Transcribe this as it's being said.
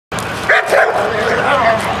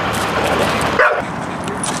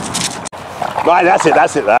Right, that's it,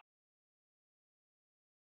 that's it.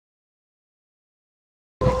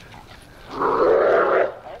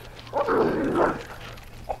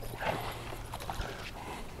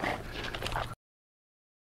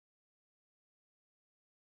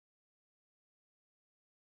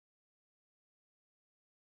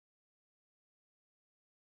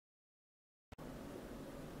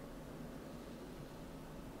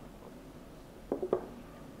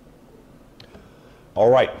 All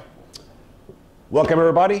right, welcome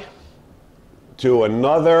everybody to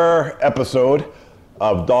another episode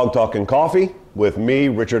of Dog Talk and Coffee with me,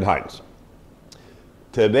 Richard Heinz.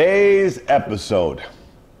 Today's episode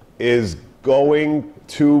is going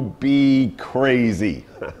to be crazy.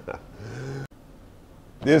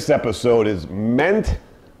 This episode is meant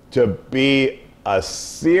to be a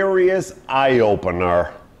serious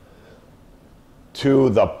eye-opener to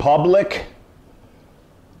the public,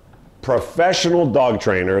 professional dog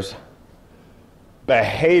trainers,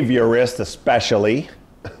 behaviorists especially,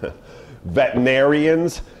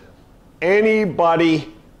 veterinarians,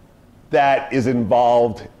 anybody that is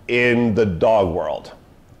involved in the dog world,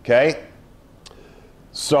 okay?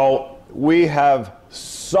 So we have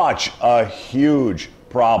such a huge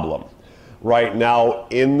problem right now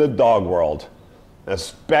in the dog world,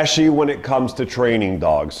 especially when it comes to training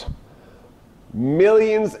dogs.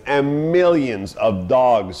 Millions and millions of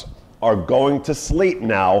dogs are going to sleep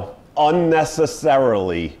now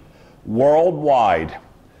unnecessarily worldwide.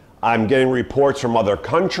 I'm getting reports from other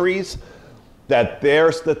countries that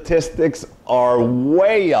their statistics are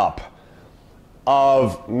way up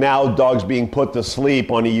of now dogs being put to sleep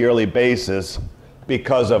on a yearly basis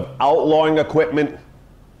because of outlawing equipment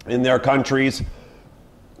in their countries.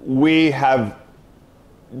 We have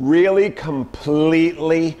really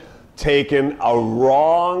completely taken a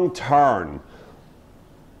wrong turn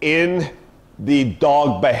in the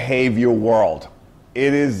dog behavior world.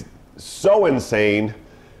 It is so insane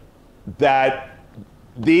that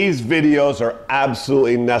these videos are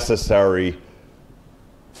absolutely necessary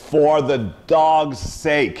for the dog's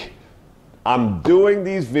sake. I'm doing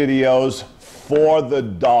these videos for the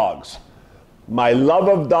dogs. My love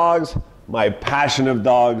of dogs, my passion of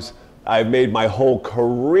dogs. I've made my whole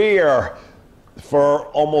career for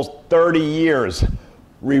almost 30 years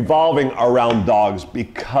revolving around dogs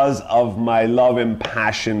because of my love and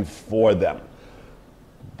passion for them.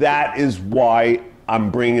 That is why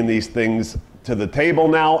I'm bringing these things to the table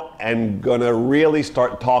now and gonna really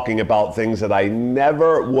start talking about things that I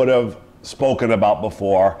never would have spoken about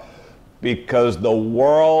before because the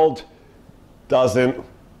world doesn't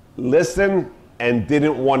listen and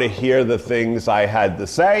didn't want to hear the things I had to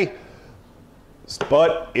say.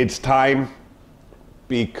 But it's time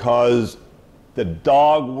because the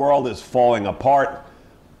dog world is falling apart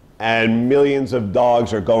and millions of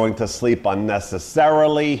dogs are going to sleep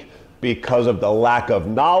unnecessarily because of the lack of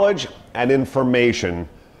knowledge and information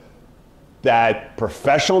that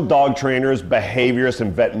professional dog trainers, behaviorists,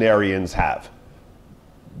 and veterinarians have.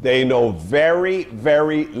 They know very,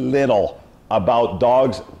 very little about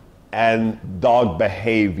dogs and dog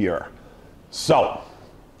behavior. So,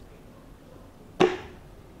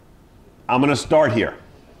 I'm gonna start here.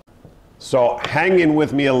 So hang in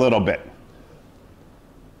with me a little bit.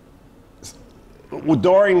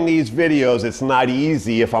 During these videos, it's not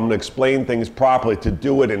easy if I'm gonna explain things properly to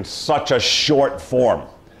do it in such a short form.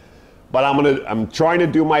 But I'm trying to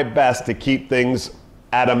do my best to keep things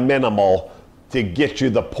at a minimal to get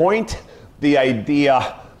you the point, the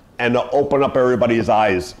idea, and to open up everybody's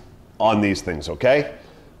eyes on these things, okay?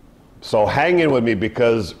 So hang in with me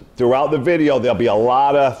because throughout the video, there'll be a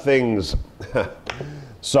lot of things.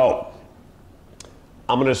 So,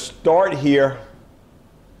 I'm going to start here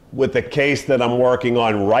with the case that I'm working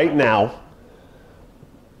on right now.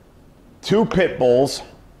 Two pit bulls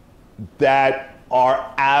that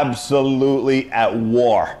are absolutely at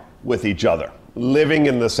war with each other, living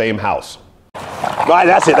in the same house. Right,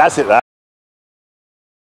 that's it, that's it.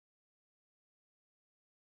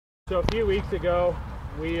 So a few weeks ago,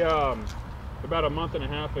 we, about a month and a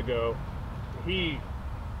half ago, he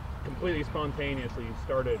completely spontaneously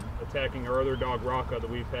started attacking our other dog, Rocco, that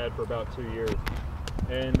we've had for about 2 years.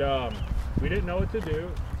 And we didn't know what to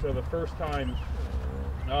do. So the first time,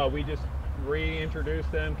 we just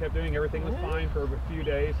reintroduced them, kept doing everything was fine for a few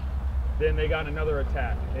days. Then they got another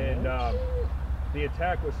attack. And the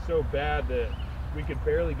attack was so bad that we could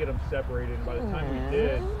barely get them separated. And by the time we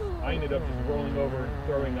did, I ended up just rolling over and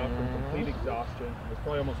throwing up from complete exhaustion. It was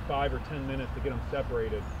probably almost 5 or 10 minutes to get them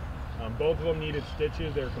separated. Both of them needed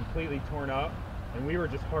stitches. They were completely torn up, and we were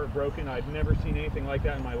just heartbroken. I'd never seen anything like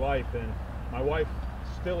that in my life, and my wife's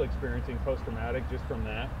still experiencing post-traumatic just from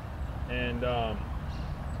that. And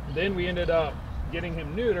then we ended up getting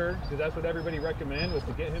him neutered, because that's what everybody recommended, was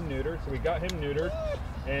to get him neutered. So we got him neutered,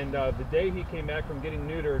 and the day he came back from getting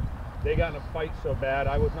neutered, they got in a fight so bad.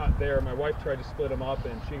 I was not there. My wife tried to split him up,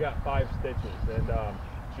 and she got 5 stitches. And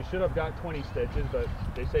she should have got 20 stitches, but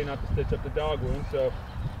they say not to stitch up the dog wound. So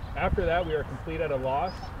after that, we were complete at a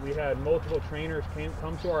loss. We had multiple trainers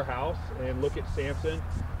come to our house and look at Samson.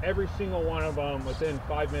 Every single one of them, within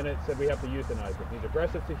 5 minutes, said we have to euthanize him. He's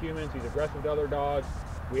aggressive to humans. He's aggressive to other dogs.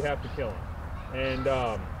 We have to kill him. And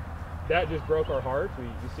that just broke our hearts. We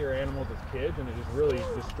see our animals as kids, and it just really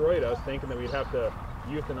destroyed us, thinking that we'd have to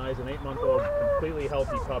euthanize an 8-month-old completely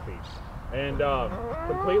healthy puppy. And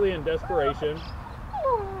completely in desperation,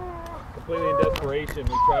 we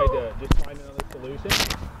tried to just find another solution.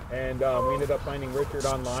 And we ended up finding Richard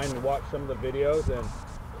online and watched some of the videos. And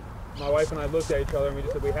my wife and I looked at each other and we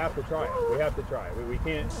just said, we have to try it. We have to try it. We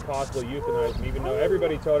can't possibly euthanize him, even though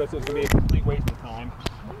everybody told us it was going to be a complete waste of time.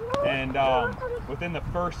 And within the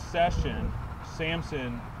first session,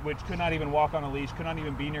 Samson, which could not even walk on a leash, could not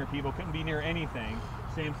even be near people, couldn't be near anything.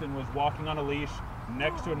 Samson was walking on a leash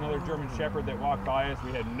next to another German Shepherd that walked by us.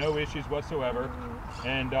 We had no issues whatsoever.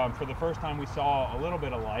 And for the first time, we saw a little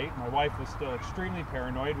bit of light. My wife was still extremely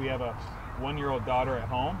paranoid. We have a 1-year-old daughter at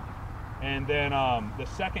home. And then the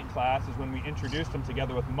second class is when we introduced them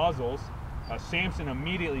together with muzzles. Samson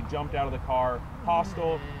immediately jumped out of the car,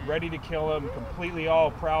 hostile, ready to kill him, completely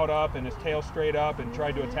all proud up and his tail straight up, and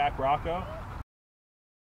tried to attack Rocco.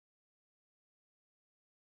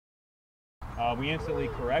 We instantly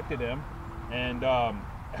corrected him, and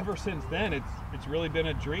ever since then it's really been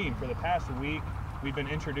a dream. For the past week, we've been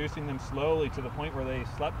introducing them slowly to the point where they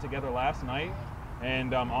slept together last night,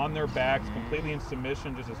 and on their backs, completely in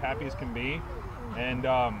submission, just as happy as can be. And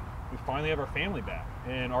we finally have our family back.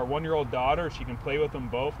 And our 1-year-old daughter, she can play with them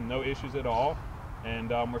both, no issues at all.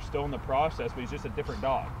 And we're still in the process, but he's just a different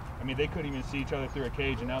dog. I mean, they couldn't even see each other through a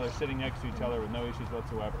cage, and now they're sitting next to each other with no issues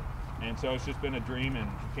whatsoever. And so it's just been a dream, and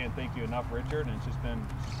I can't thank you enough, Richard, and it's just been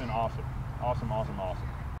awesome. Awesome, awesome, awesome.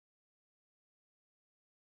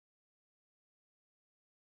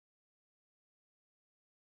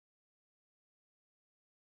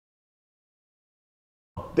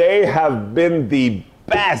 They have been the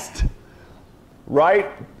best, right?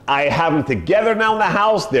 I have them together now in the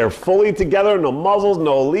house. They're fully together, no muzzles,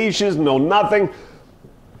 no leashes, no nothing.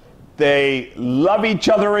 They love each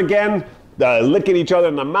other again. They're licking each other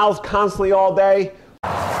in the mouth constantly all day.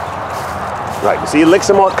 Right, you see he licks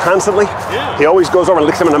him all constantly? Yeah. He always goes over and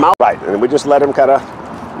licks him in the mouth. Right, and we just let him kind of,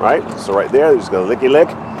 right? So right there, he's gonna licky lick,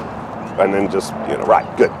 and then just, right,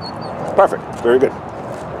 good. Perfect, very good.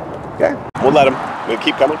 Okay, we'll let him. We'll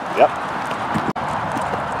keep coming, yep.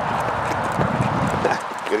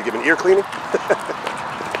 Gonna give an ear cleaning.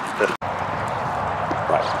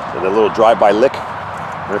 Right, and a little drive-by lick.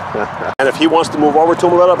 And if he wants to move over to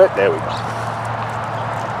him a little bit, there we go.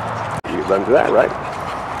 You let him do that, right?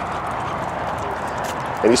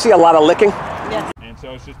 And you see a lot of licking? Yes. And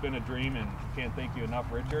so it's just been a dream, and I can't thank you enough,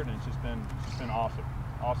 Richard, and it's just been awesome.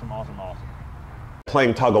 Awesome, awesome, awesome.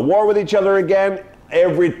 Playing tug of war with each other again.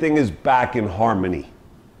 Everything is back in harmony.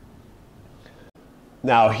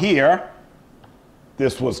 Now here,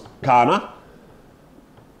 this was Kana.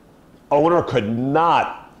 Owner could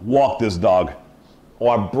not walk this dog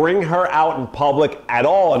or bring her out in public at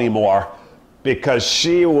all anymore because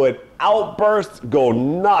she would outburst, go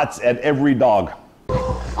nuts at every dog.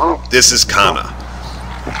 This is Kana.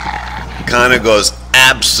 Kana goes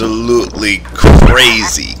absolutely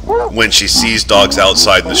crazy when she sees dogs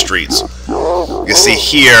outside in the streets. You see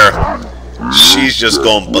here, she's just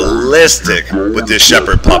going ballistic with this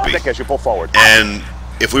shepherd puppy. And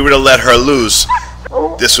if we were to let her loose,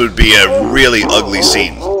 this would be a really ugly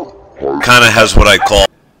scene. Kana has what I call...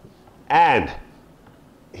 And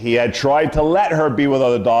he had tried to let her be with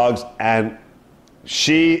other dogs, and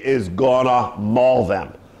she is gonna maul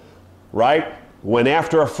them, right? Went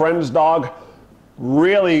after a friend's dog,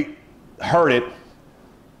 really hurt it.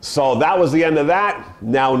 So that was the end of that.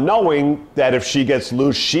 Now knowing that if she gets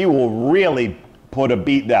loose, she will really put a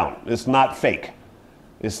beat down. It's not fake.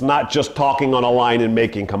 It's not just talking on a line and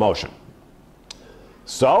making commotion.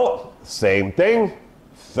 So, same thing,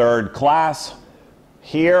 third class.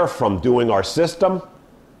 Here from doing our system,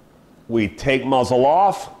 we take muzzle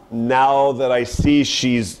off. Now that I see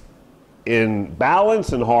she's in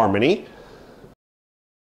balance and harmony,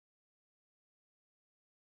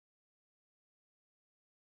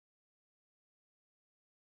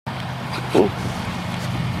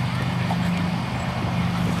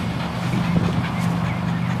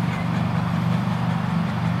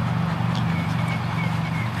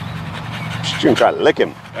 She's gonna try to lick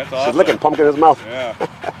him. That's awesome. She's licking pumpkin in his mouth. Yeah.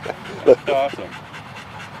 That's awesome.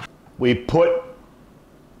 We put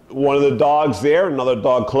one of the dogs there, another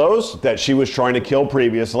dog close that she was trying to kill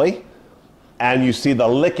previously. And you see the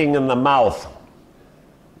licking in the mouth,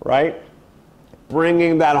 right?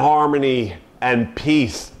 Bringing that harmony and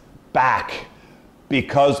peace back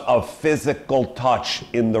because of physical touch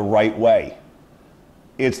in the right way.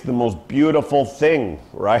 It's the most beautiful thing,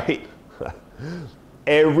 right?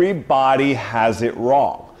 Everybody has it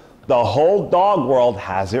wrong. The whole dog world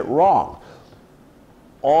has it wrong.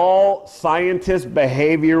 All scientists,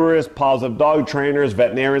 behaviorists, positive dog trainers,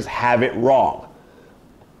 veterinarians have it wrong.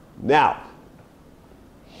 Now,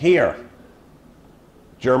 here,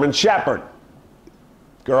 German Shepherd.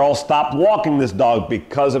 Girl stopped walking this dog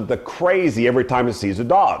because of the crazy every time it sees a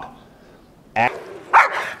dog.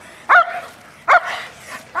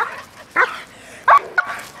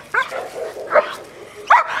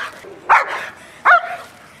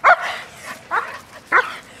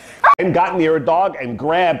 And got near a dog and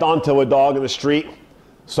grabbed onto a dog in the street,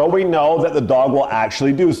 so we know that the dog will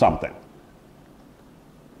actually do something.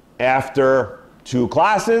 After 2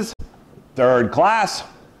 classes, 3rd class,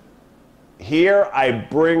 here I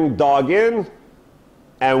bring dog in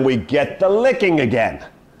and we get the licking again.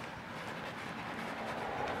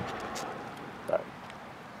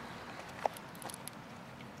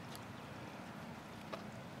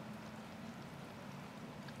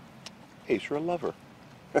 Hey, you're a lover.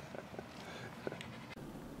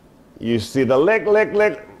 You see the lick, lick,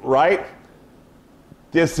 lick, right?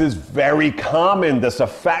 This is very common, this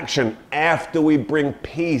affection, after we bring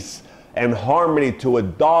peace and harmony to a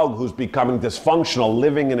dog who's becoming dysfunctional,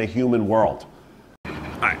 living in a human world. All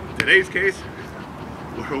right, today's case,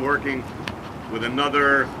 we're working with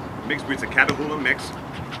another mixed breed, it's a Catahoula mix.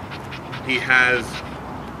 He has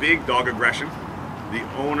big dog aggression. The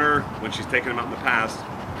owner, when she's taken him out in the past,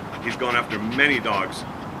 he's gone after many dogs.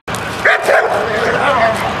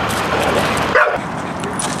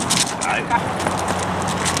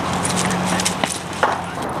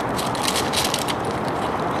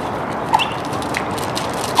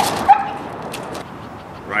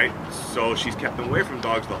 Right? So she's kept him away from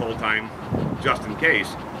dogs the whole time, just in case.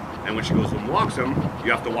 And when she goes and walks him,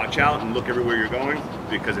 you have to watch out and look everywhere you're going,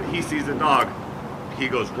 because if he sees a dog, he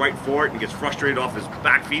goes right for it and gets frustrated off his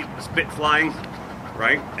back feet, the spit flying,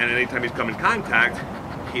 right? And anytime he's come in contact,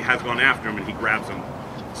 he has gone after him and he grabs him.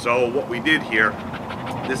 So what we did here,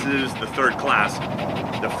 this is the 3rd class.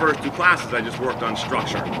 The first 2 classes I just worked on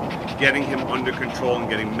structure, getting him under control and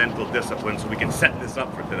getting mental discipline so we can set this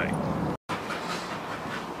up for today.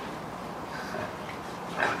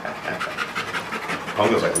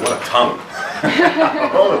 Pongo's like, what a tongue.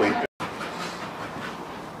 Holy.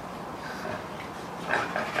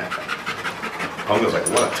 Pongo's like,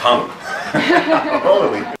 what a tongue.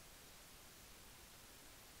 Holy.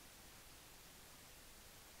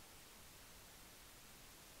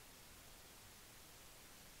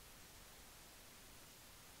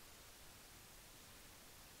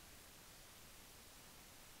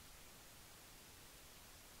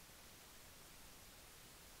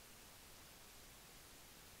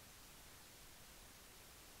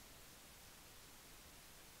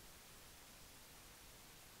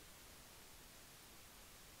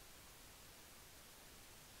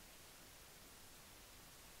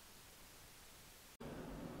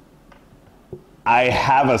 I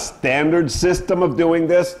have a standard system of doing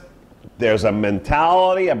this. There's a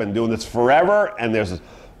mentality. I've been doing this forever, and there's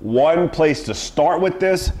one place to start with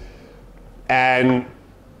this. And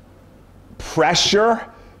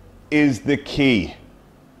pressure is the key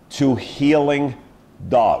to healing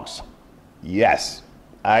dogs. Yes,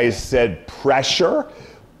 I said pressure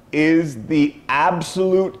is the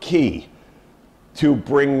absolute key to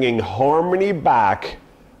bringing harmony back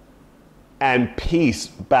and peace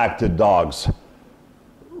back to dogs.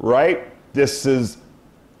 Right? This is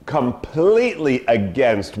completely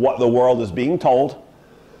against what the world is being told,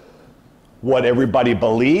 what everybody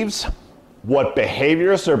believes, what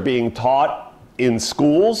behaviors are being taught in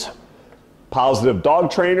schools, positive dog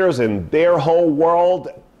trainers in their whole world,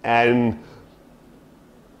 and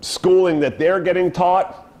schooling that they're getting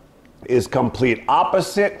taught is complete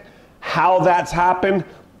opposite. How that's happened,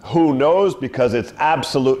 who knows, because it's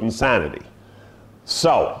absolute insanity.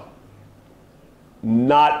 So,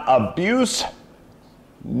 not abuse,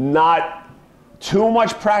 not too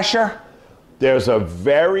much pressure. There's a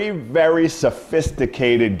very, very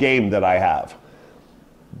sophisticated game that I have.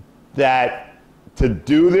 That to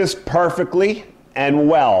do this perfectly and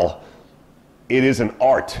well, it is an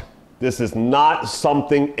art. This is not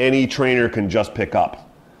something any trainer can just pick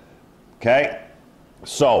up. Okay?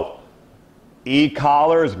 So,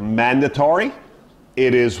 E-collar is mandatory.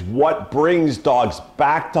 It is what brings dogs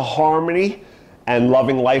back to harmony and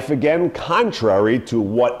loving life again, contrary to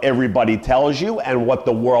what everybody tells you and what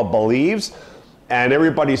the world believes. And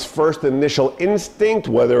everybody's first initial instinct,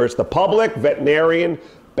 whether it's the public, veterinarian,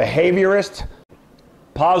 behaviorist,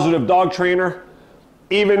 positive dog trainer,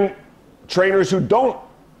 even trainers who don't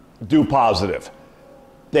do positive,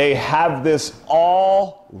 they have this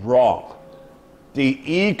all wrong. The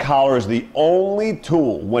e-collar is the only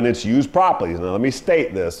tool when it's used properly. Now let me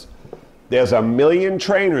state this. There's a million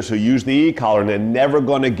trainers who use the e-collar and they're never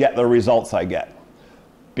going to get the results I get,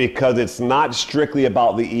 because it's not strictly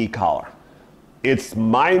about the e-collar. It's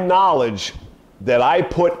my knowledge that I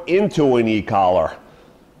put into an e-collar,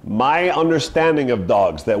 my understanding of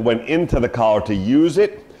dogs that went into the collar to use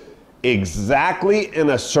it exactly in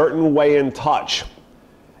a certain way and touch,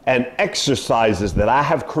 and exercises that I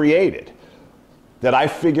have created that I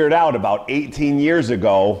figured out about 18 years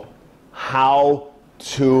ago how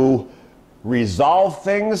to resolve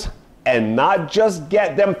things and not just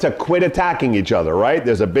get them to quit attacking each other, right?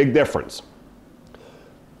 There's a big difference.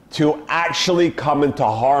 To actually come into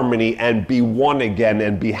harmony and be one again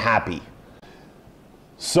and be happy.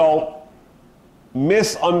 So,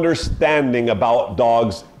 misunderstanding about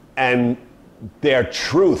dogs and their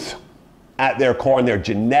truth at their core and their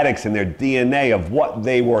genetics and their DNA of what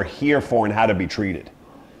they were here for and how to be treated.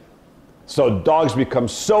 So dogs become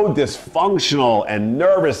so dysfunctional and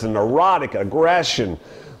nervous and neurotic, aggression,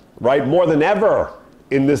 right? More than ever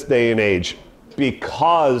in this day and age,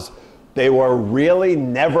 because they were really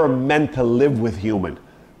never meant to live with human.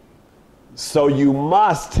 So you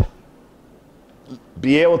must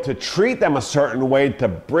be able to treat them a certain way to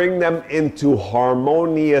bring them into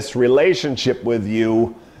harmonious relationship with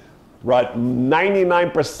you. Right?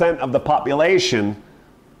 99% of the population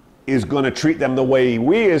is going to treat them the way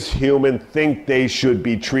we as humans think they should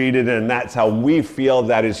be treated, and that's how we feel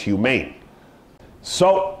that is humane.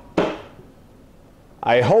 So,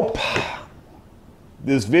 I hope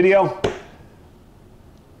this video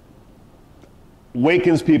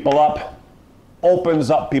wakens people up, opens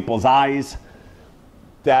up people's eyes,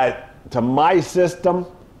 that to my system,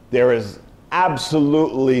 there is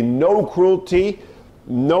absolutely no cruelty,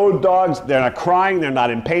 no dogs, they're not crying, they're not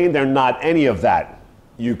in pain, they're not any of that.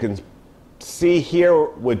 You can see here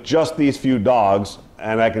with just these few dogs,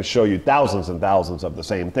 and I can show you thousands and thousands of the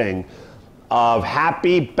same thing, of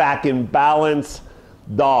happy, back in balance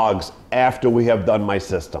dogs after we have done my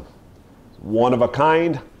system. One of a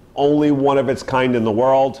kind, only one of its kind in the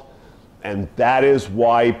world, and that is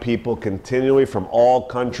why people continually from all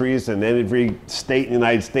countries and every state in the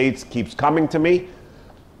United States keeps coming to me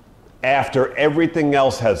after everything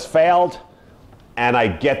else has failed, and I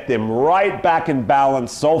get them right back in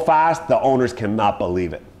balance so fast the owners cannot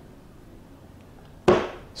believe it.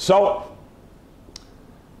 So,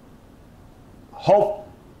 hope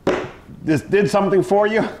this did something for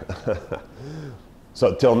you.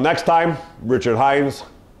 So till next time, Richard Heinz,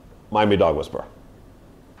 Miami Dog Whisperer.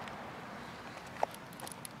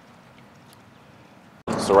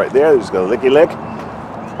 So right there, just gonna licky lick,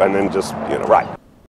 and then just, right.